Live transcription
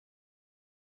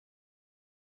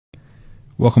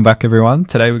Welcome back, everyone.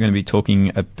 Today we're going to be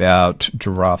talking about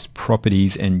Giraffe's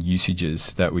properties and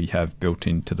usages that we have built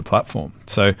into the platform.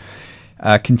 So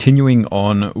continuing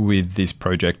on with this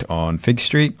project on Fig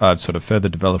Street, I've sort of further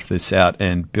developed this out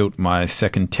and built my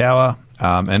second tower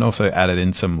and also added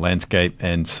in some landscape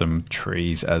and some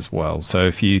trees as well. So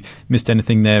if you missed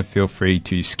anything there, feel free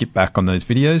to skip back on those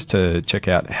videos to check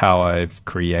out how I've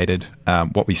created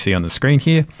what we see on the screen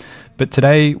here. But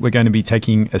today we're going to be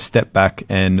taking a step back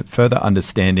and further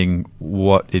understanding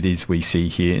what it is we see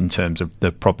here in terms of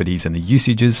the properties and the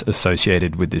usages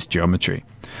associated with this geometry.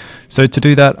 So to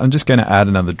do that, I'm just going to add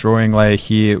another drawing layer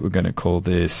here. We're going to call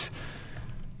this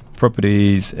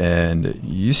properties and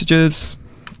usages,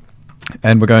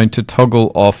 and we're going to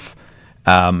toggle off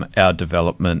our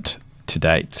development to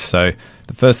date. So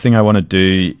the first thing I want to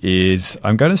do is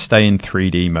I'm going to stay in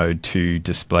 3D mode to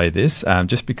display this,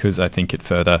 just because I think it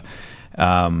further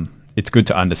it's good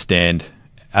to understand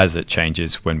as it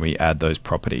changes when we add those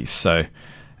properties. So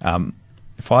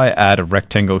if I add a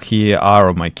rectangle here, R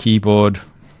on my keyboard,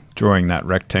 drawing that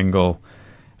rectangle,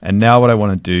 and now what I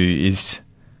want to do is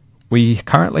we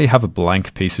currently have a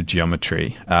blank piece of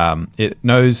geometry. It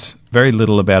knows very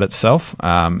little about itself.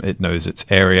 It knows its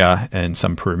area and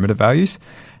some perimeter values.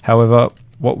 However,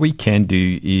 what we can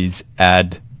do is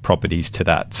add properties to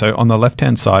that. So on the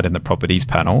left-hand side in the properties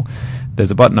panel,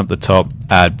 there's a button up the top,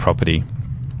 add property.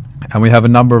 And we have a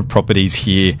number of properties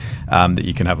here that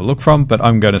you can have a look from, but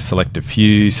I'm going to select a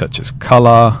few such as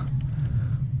color,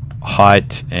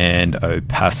 height, and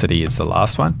opacity is the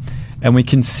last one. And we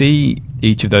can see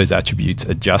each of those attributes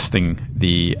adjusting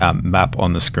the map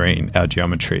on the screen, our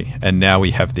geometry. And now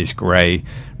we have this gray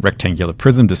rectangular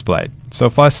prism displayed. So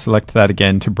if I select that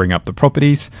again to bring up the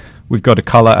properties, we've got a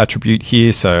color attribute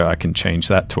here, so I can change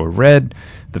that to a red.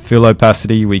 The fill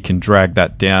opacity, we can drag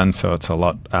that down so it's a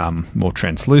lot more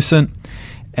translucent.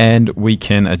 And we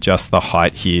can adjust the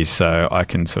height here, so I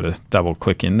can sort of double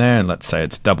click in there and let's say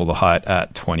it's double the height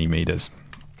at 20 meters.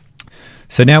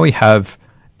 So now we have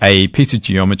a piece of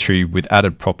geometry with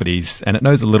added properties, and it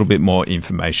knows a little bit more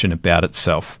information about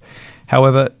itself.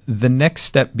 However, the next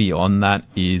step beyond that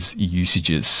is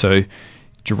usages. So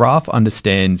Giraffe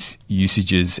understands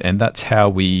usages, and that's how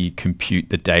we compute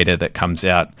the data that comes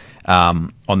out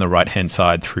on the right-hand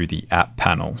side through the app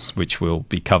panels, which will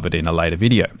be covered in a later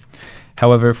video.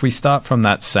 However, if we start from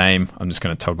that same, I'm just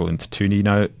going to toggle into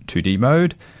 2D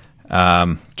mode,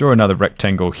 draw another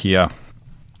rectangle here.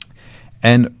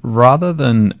 And rather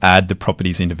than add the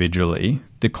properties individually,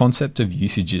 the concept of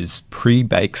usages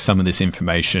pre-bakes some of this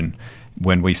information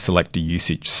when we select a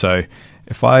usage. So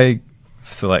if I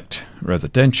select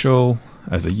residential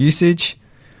as a usage,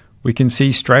 we can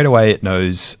see straight away it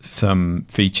knows some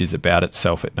features about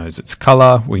itself. It knows its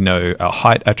color, we know our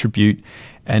height attribute,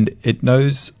 and it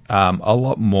knows a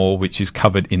lot more, which is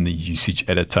covered in the usage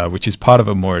editor, which is part of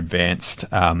a more advanced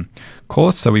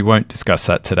course. So we won't discuss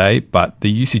that today, but the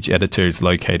usage editor is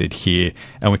located here,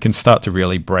 and we can start to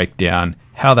really break down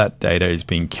how that data is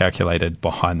being calculated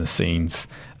behind the scenes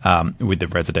with the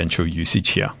residential usage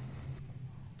here.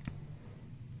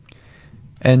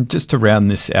 And just to round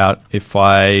this out, if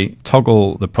I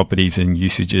toggle the properties and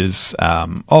usages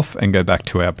off and go back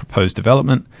to our proposed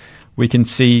development, we can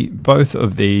see both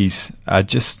of these are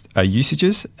just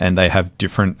usages, and they have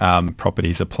different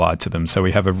properties applied to them. So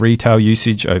we have a retail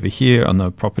usage over here on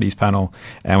the properties panel,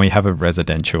 and we have a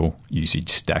residential usage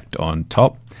stacked on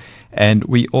top. And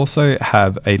we also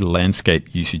have a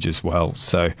landscape usage as well.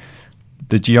 So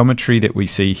the geometry that we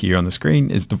see here on the screen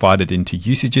is divided into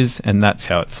usages, and that's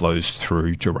how it flows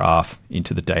through Giraffe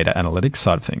into the data analytics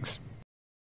side of things.